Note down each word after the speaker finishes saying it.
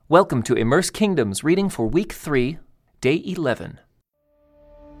Welcome to Immerse Kingdoms reading for Week 3, Day 11.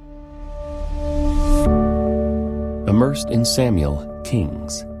 Immersed in Samuel,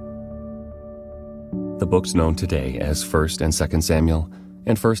 Kings. The books known today as 1st and 2nd Samuel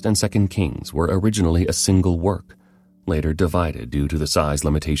and 1st and 2nd Kings were originally a single work, later divided due to the size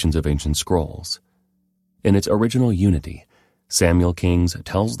limitations of ancient scrolls. In its original unity, Samuel Kings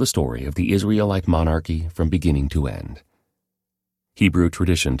tells the story of the Israelite monarchy from beginning to end. Hebrew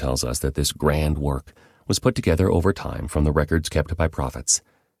tradition tells us that this grand work was put together over time from the records kept by prophets,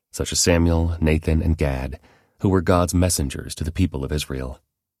 such as Samuel, Nathan, and Gad, who were God's messengers to the people of Israel.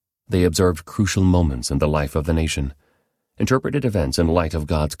 They observed crucial moments in the life of the nation, interpreted events in light of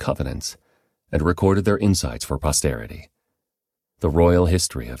God's covenants, and recorded their insights for posterity. The royal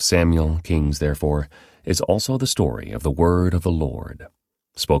history of Samuel Kings, therefore, is also the story of the word of the Lord,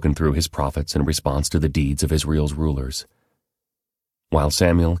 spoken through his prophets in response to the deeds of Israel's rulers. While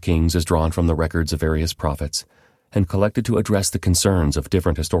Samuel Kings is drawn from the records of various prophets and collected to address the concerns of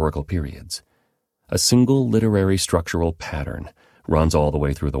different historical periods, a single literary structural pattern runs all the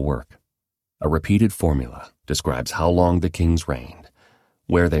way through the work. A repeated formula describes how long the kings reigned,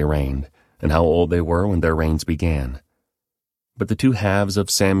 where they reigned, and how old they were when their reigns began. But the two halves of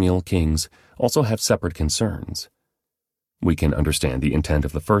Samuel Kings also have separate concerns. We can understand the intent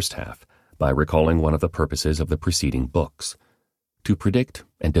of the first half by recalling one of the purposes of the preceding books: to predict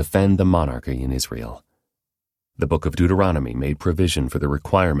and defend the monarchy in Israel. The book of Deuteronomy made provision for the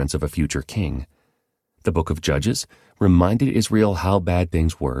requirements of a future king. The book of Judges reminded Israel how bad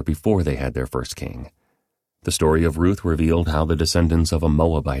things were before they had their first king. The story of Ruth revealed how the descendants of a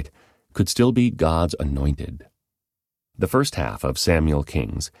Moabite could still be God's anointed. The first half of Samuel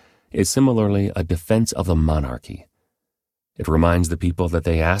Kings is similarly a defense of the monarchy. It reminds the people that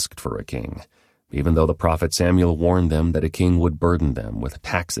they asked for a king, even though the prophet Samuel warned them that a king would burden them with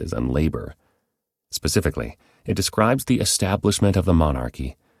taxes and labor. Specifically, it describes the establishment of the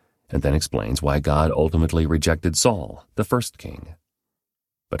monarchy, and then explains why God ultimately rejected Saul, the first king.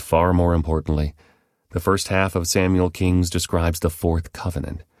 But far more importantly, the first half of Samuel Kings describes the fourth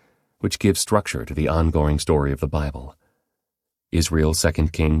covenant, which gives structure to the ongoing story of the Bible. Israel's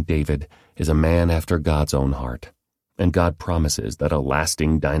second king, David, is a man after God's own heart, and God promises that a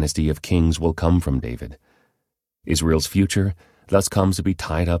lasting dynasty of kings will come from David. Israel's future thus comes to be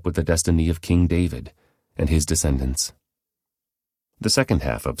tied up with the destiny of King David and his descendants. The second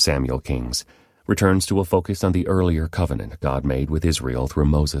half of Samuel Kings returns to a focus on the earlier covenant God made with Israel through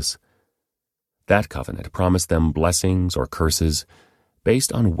Moses. That covenant promised them blessings or curses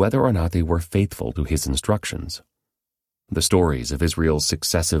based on whether or not they were faithful to his instructions. The stories of Israel's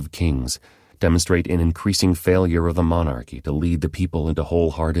successive kings demonstrate an increasing failure of the monarchy to lead the people into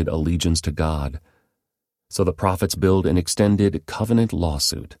wholehearted allegiance to God. So the prophets build an extended covenant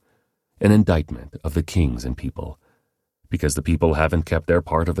lawsuit, an indictment of the kings and people, because the people haven't kept their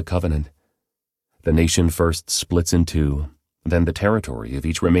part of the covenant. The nation first splits in two, then the territory of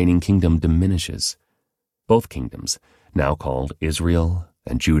each remaining kingdom diminishes. Both kingdoms, now called Israel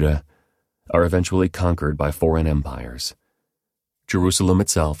and Judah, are eventually conquered by foreign empires. Jerusalem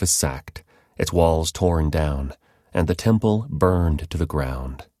itself is sacked, its walls torn down, and the temple burned to the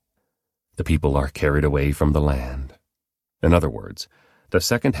ground. The people are carried away from the land. In other words, the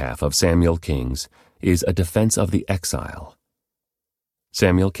second half of Samuel Kings is a defense of the exile.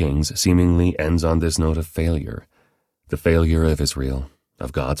 Samuel Kings seemingly ends on this note of failure, the failure of Israel,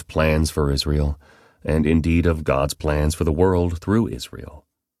 of God's plans for Israel, and indeed of God's plans for the world through Israel.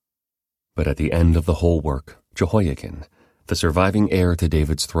 But at the end of the whole work, Jehoiakim, the surviving heir to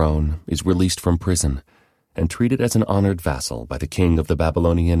David's throne, is released from prison and treated as an honored vassal by the king of the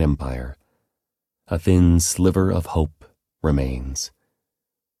Babylonian Empire. A thin sliver of hope remains.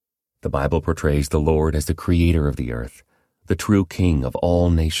 The Bible portrays the Lord as the creator of the earth, the true king of all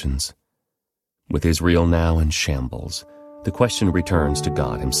nations. With Israel now in shambles, the question returns to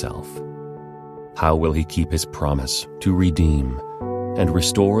God himself. How will he keep his promise to redeem and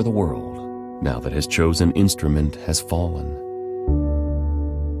restore the world now that his chosen instrument has fallen?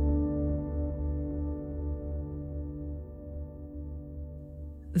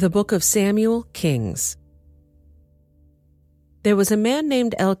 The Book of Samuel Kings. There was a man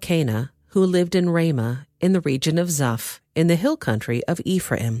named Elkanah who lived in Ramah in the region of Zuph in the hill country of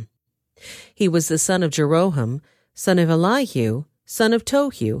Ephraim. He was the son of Jeroham, son of Elihu, son of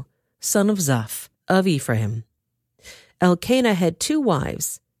Tohu, son of Zuph of Ephraim. Elkanah had 2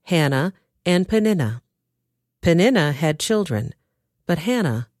 wives, Hannah and Peninnah. Peninnah had children, but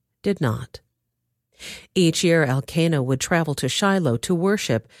Hannah did not. Each year Elkanah would travel to Shiloh to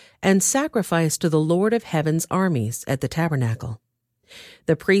worship and sacrifice to the Lord of Heaven's armies at the tabernacle.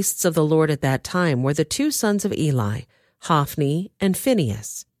 The priests of the Lord at that time were the two sons of Eli, Hophni and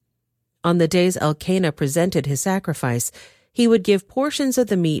Phinehas. On the days Elkanah presented his sacrifice, he would give portions of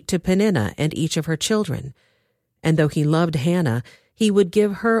the meat to Peninnah and each of her children. And though he loved Hannah, he would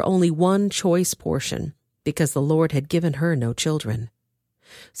give her only one choice portion, because the Lord had given her no children.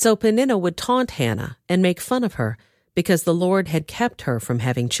 So Peninnah would taunt Hannah and make fun of her, because the Lord had kept her from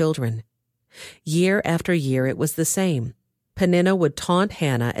having children. Year after year it was the same. Peninnah would taunt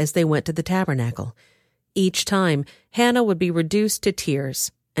Hannah as they went to the tabernacle. Each time, Hannah would be reduced to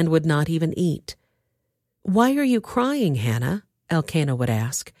tears and would not even eat. "Why are you crying, Hannah?" Elkanah would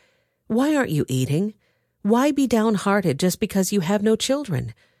ask. "Why aren't you eating? Why be downhearted just because you have no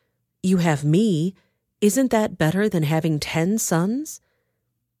children? You have me. Isn't that better than having 10 sons?"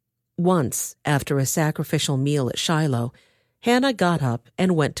 Once, after a sacrificial meal at Shiloh, Hannah got up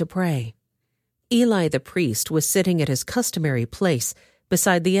and went to pray. Eli the priest was sitting at his customary place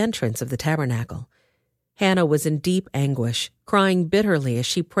beside the entrance of the tabernacle. Hannah was in deep anguish, crying bitterly as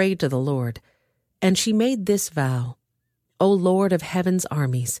she prayed to the Lord. And she made this vow, "O Lord of heaven's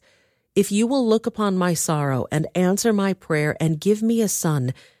armies, if you will look upon my sorrow and answer my prayer and give me a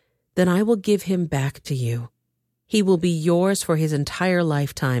son, then I will give him back to you. He will be yours for his entire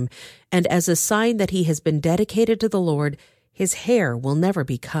lifetime, and as a sign that he has been dedicated to the Lord, his hair will never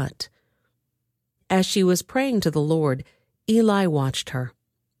be cut." As she was praying to the Lord, Eli watched her.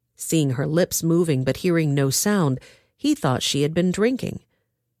 Seeing her lips moving but hearing no sound, he thought she had been drinking.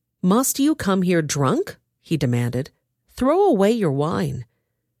 "Must you come here drunk?" he demanded. "Throw away your wine."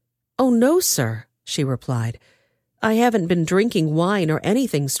 "Oh, no, sir," she replied. "I haven't been drinking wine or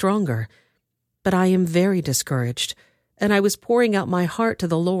anything stronger. But I am very discouraged, and I was pouring out my heart to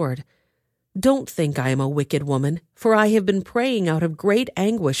the Lord. Don't think I am a wicked woman, for I have been praying out of great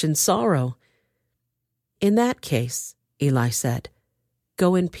anguish and sorrow." "In that case," Eli said,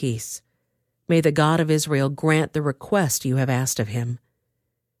 "go in peace. May the God of Israel grant the request you have asked of him."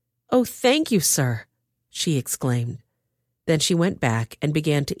 "Oh, thank you, sir," she exclaimed. Then she went back and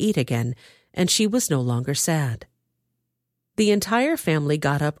began to eat again, and she was no longer sad. The entire family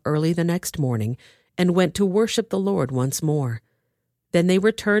got up early the next morning and went to worship the Lord once more. Then they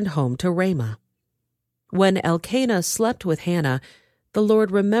returned home to Ramah. When Elkanah slept with Hannah, the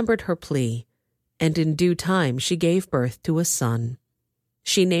Lord remembered her plea, and in due time she gave birth to a son.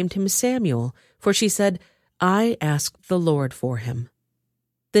 She named him Samuel, for she said, "I asked the Lord for him."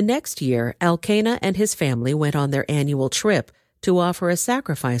 The next year, Elkanah and his family went on their annual trip to offer a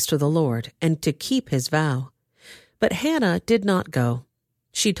sacrifice to the Lord and to keep his vow. But Hannah did not go.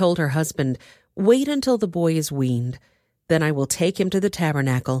 She told her husband, "Wait until the boy is weaned. Then I will take him to the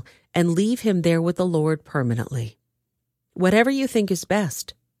tabernacle and leave him there with the Lord permanently." "Whatever you think is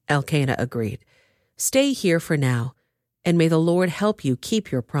best," Elkanah agreed. "Stay here for now, and may the Lord help you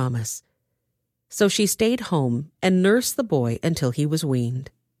keep your promise." So she stayed home and nursed the boy until he was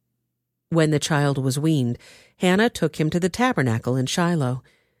weaned. When the child was weaned, Hannah took him to the tabernacle in Shiloh.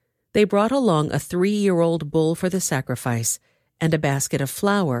 They brought along a 3-year-old bull for the sacrifice, and a basket of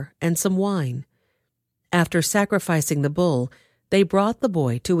flour and some wine. After sacrificing the bull, they brought the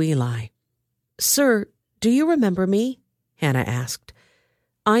boy to Eli. "Sir, do you remember me?" Hannah asked.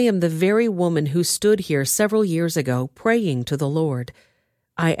 "I am the very woman who stood here several years ago praying to the Lord.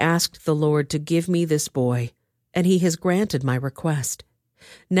 I asked the Lord to give me this boy, and he has granted my request.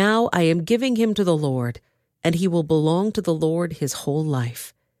 Now I am giving him to the Lord, and he will belong to the Lord his whole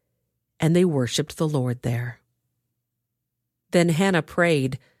life." And they worshipped the Lord there. Then Hannah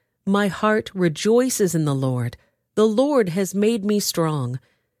prayed, "My heart rejoices in the Lord. The Lord has made me strong.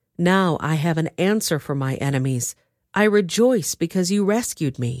 Now I have an answer for my enemies. I rejoice because you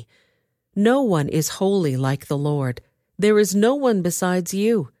rescued me. No one is holy like the Lord. There is no one besides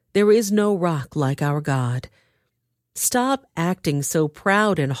you. There is no rock like our God. Stop acting so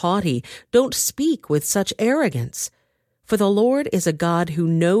proud and haughty. Don't speak with such arrogance. For the Lord is a God who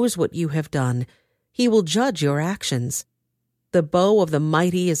knows what you have done. He will judge your actions. The bow of the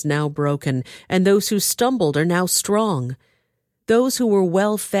mighty is now broken, and those who stumbled are now strong. Those who were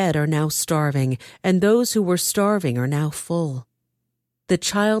well-fed are now starving, and those who were starving are now full. The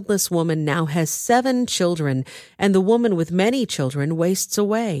childless woman now has 7 children, and the woman with many children wastes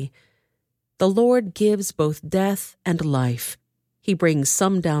away. The Lord gives both death and life. He brings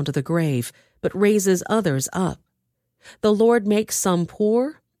some down to the grave, but raises others up. The Lord makes some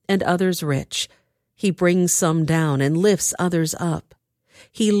poor and others rich. He brings some down and lifts others up.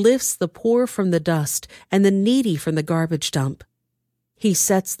 He lifts the poor from the dust and the needy from the garbage dump. He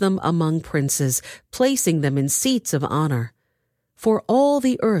sets them among princes, placing them in seats of honor. For all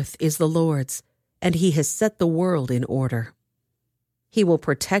the earth is the Lord's, and he has set the world in order. He will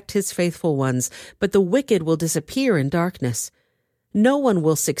protect his faithful ones, but the wicked will disappear in darkness. No one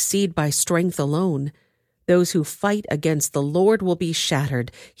will succeed by strength alone. Those who fight against the Lord will be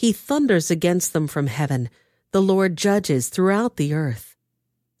shattered. He thunders against them from heaven. The Lord judges throughout the earth.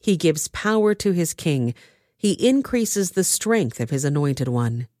 He gives power to his king. He increases the strength of his anointed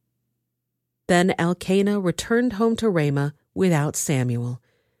one. Then Elkanah returned home to Ramah without Samuel,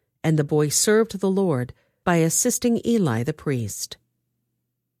 and the boy served the Lord by assisting Eli the priest.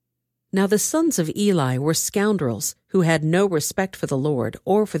 Now the sons of Eli were scoundrels who had no respect for the Lord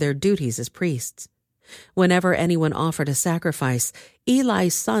or for their duties as priests. Whenever anyone offered a sacrifice,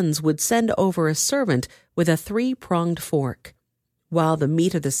 Eli's sons would send over a servant with a 3-pronged fork. While the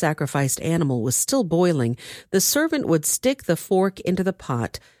meat of the sacrificed animal was still boiling, the servant would stick the fork into the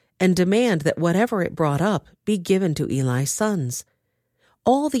pot and demand that whatever it brought up be given to Eli's sons.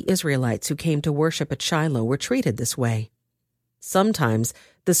 All the Israelites who came to worship at Shiloh were treated this way. Sometimes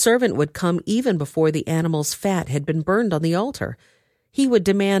the servant would come even before the animal's fat had been burned on the altar. He would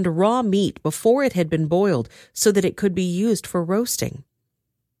demand raw meat before it had been boiled so that it could be used for roasting.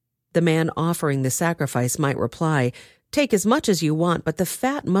 The man offering the sacrifice might reply, "Take as much as you want, but the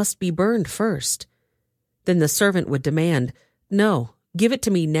fat must be burned first." Then the servant would demand, "No, give it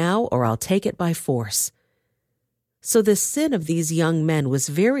to me now or I'll take it by force." So the sin of these young men was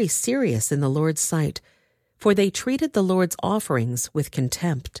very serious in the Lord's sight, for they treated the Lord's offerings with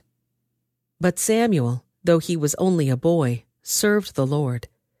contempt. But Samuel, though he was only a boy, served the Lord.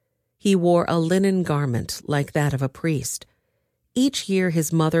 He wore a linen garment like that of a priest. Each year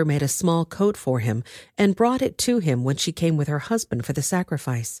his mother made a small coat for him and brought it to him when she came with her husband for the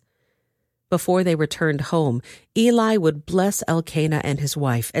sacrifice. Before they returned home, Eli would bless Elkanah and his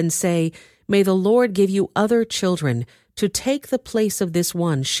wife and say, "May the Lord give you other children to take the place of this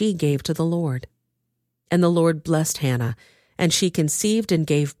one she gave to the Lord." And the Lord blessed Hannah, and she conceived and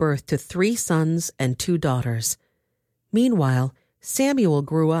gave birth to 3 sons and 2 daughters. Meanwhile, Samuel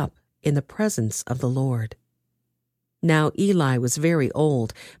grew up in the presence of the Lord. Now Eli was very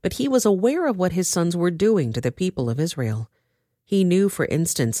old, but he was aware of what his sons were doing to the people of Israel. He knew, for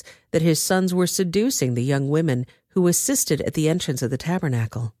instance, that his sons were seducing the young women who assisted at the entrance of the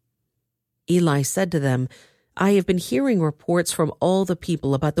tabernacle. Eli said to them, "I have been hearing reports from all the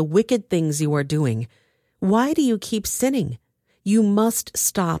people about the wicked things you are doing. Why do you keep sinning? You must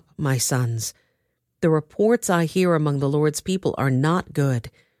stop, my sons. The reports I hear among the Lord's people are not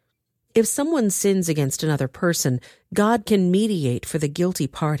good. If someone sins against another person, God can mediate for the guilty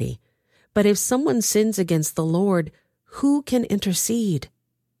party. But if someone sins against the Lord, who can intercede?"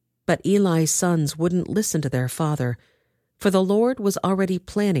 But Eli's sons wouldn't listen to their father, for the Lord was already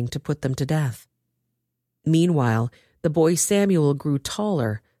planning to put them to death. Meanwhile, the boy Samuel grew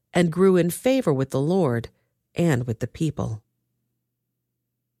taller and grew in favor with the Lord and with the people.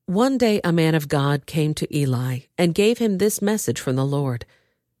 One day a man of God came to Eli and gave him this message from the Lord: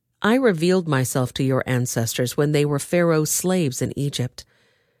 "I revealed myself to your ancestors when they were Pharaoh's slaves in Egypt.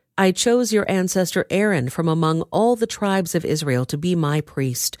 I chose your ancestor Aaron from among all the tribes of Israel to be my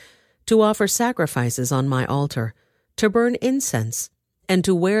priest, to offer sacrifices on my altar, to burn incense, and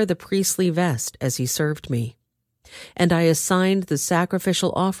to wear the priestly vest as he served me. And I assigned the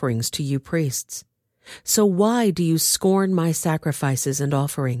sacrificial offerings to you priests. So why do you scorn my sacrifices and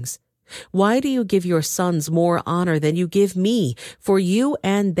offerings? Why do you give your sons more honor than you give me? For you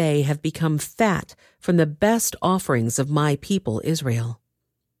and they have become fat from the best offerings of my people Israel.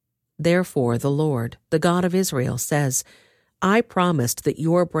 Therefore the Lord, the God of Israel, says, I promised that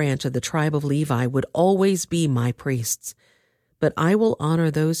your branch of the tribe of Levi would always be my priests. But I will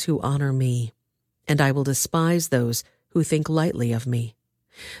honor those who honor me, and I will despise those who think lightly of me.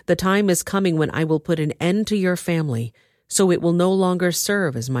 The time is coming when I will put an end to your family, so it will no longer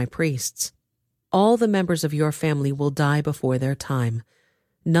serve as my priests. All the members of your family will die before their time.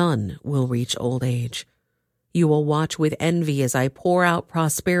 None will reach old age. You will watch with envy as I pour out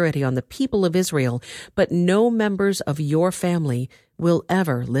prosperity on the people of Israel, but no members of your family will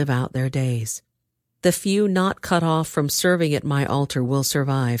ever live out their days. The few not cut off from serving at my altar will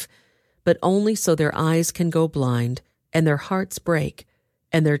survive, but only so their eyes can go blind and their hearts break,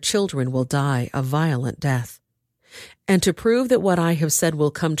 and their children will die a violent death. And to prove that what I have said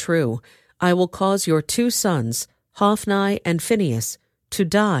will come true, I will cause your 2 sons, Hophni and Phinehas, to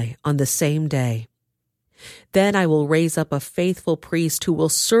die on the same day. Then I will raise up a faithful priest who will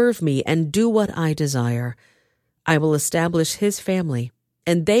serve me and do what I desire. I will establish his family,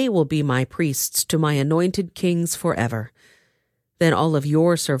 and they will be my priests to my anointed kings forever. Then all of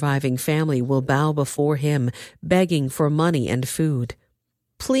your surviving family will bow before him, begging for money and food.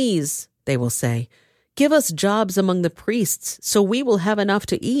 Please, they will say, Give us jobs among the priests so we will have enough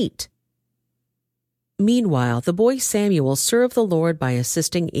to eat." Meanwhile, the boy Samuel served the Lord by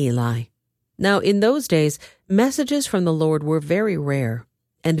assisting Eli. Now, in those days, messages from the Lord were very rare,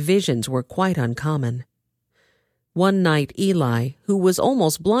 and visions were quite uncommon. One night, Eli, who was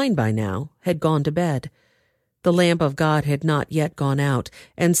almost blind by now, had gone to bed. The lamp of God had not yet gone out,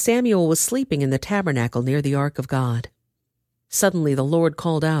 and Samuel was sleeping in the tabernacle near the ark of God. Suddenly the Lord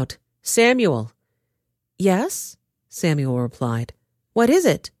called out, "Samuel!" "Yes," Samuel replied. "What is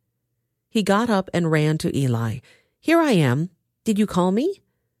it?" He got up and ran to Eli. "Here I am. Did you call me?"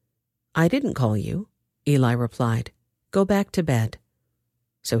 "I didn't call you," Eli replied. "Go back to bed."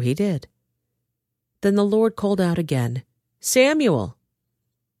 So he did. Then the Lord called out again, "Samuel!"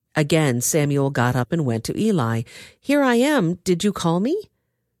 Again Samuel got up and went to Eli. "Here I am. Did you call me?"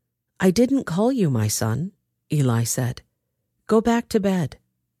 "I didn't call you, my son," Eli said. "Go back to bed."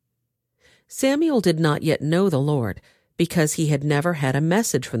 Samuel did not yet know the Lord, because he had never had a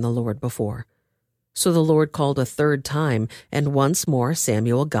message from the Lord before. So the Lord called a third time, and once more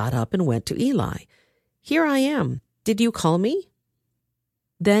Samuel got up and went to Eli. "Here I am. Did you call me?"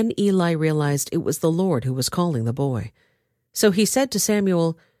 Then Eli realized it was the Lord who was calling the boy. So he said to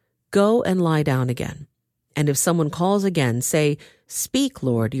Samuel, "Go and lie down again. And if someone calls again, say, 'Speak,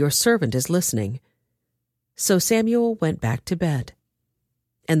 Lord, your servant is listening.'" So Samuel went back to bed.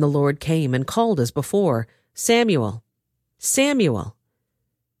 And the Lord came and called as before, "Samuel, Samuel."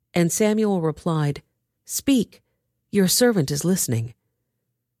 And Samuel replied, "Speak, your servant is listening."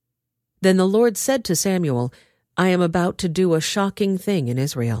 Then the Lord said to Samuel, "I am about to do a shocking thing in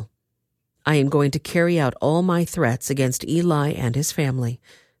Israel. I am going to carry out all my threats against Eli and his family,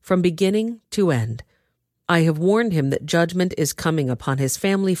 from beginning to end. I have warned him that judgment is coming upon his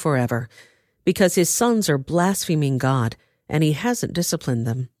family forever, because his sons are blaspheming God, and he hasn't disciplined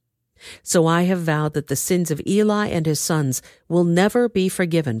them. So I have vowed that the sins of Eli and his sons will never be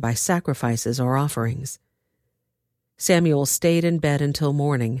forgiven by sacrifices or offerings." Samuel stayed in bed until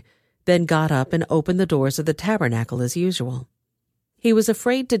morning, then got up and opened the doors of the tabernacle as usual. He was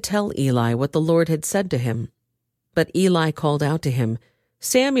afraid to tell Eli what the Lord had said to him. But Eli called out to him,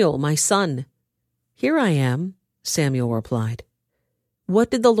 "Samuel, my son." "Here I am," Samuel replied.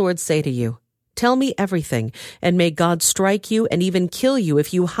 "What did the Lord say to you? Tell me everything, and may God strike you and even kill you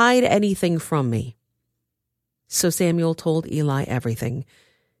if you hide anything from me." So Samuel told Eli everything.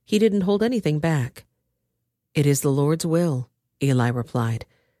 He didn't hold anything back. "It is the Lord's will," Eli replied.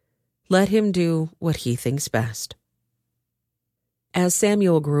 "Let him do what he thinks best." As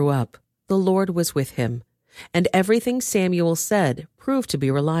Samuel grew up, the Lord was with him, and everything Samuel said proved to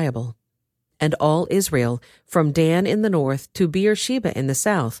be reliable. And all Israel, from Dan in the north to Beersheba in the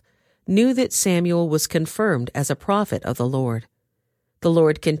south, knew that Samuel was confirmed as a prophet of the Lord. The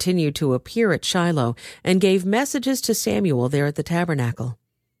Lord continued to appear at Shiloh and gave messages to Samuel there at the tabernacle.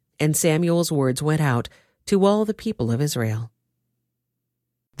 And Samuel's words went out to all the people of Israel.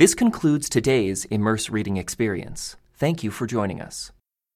 This concludes today's Immerse reading experience. Thank you for joining us.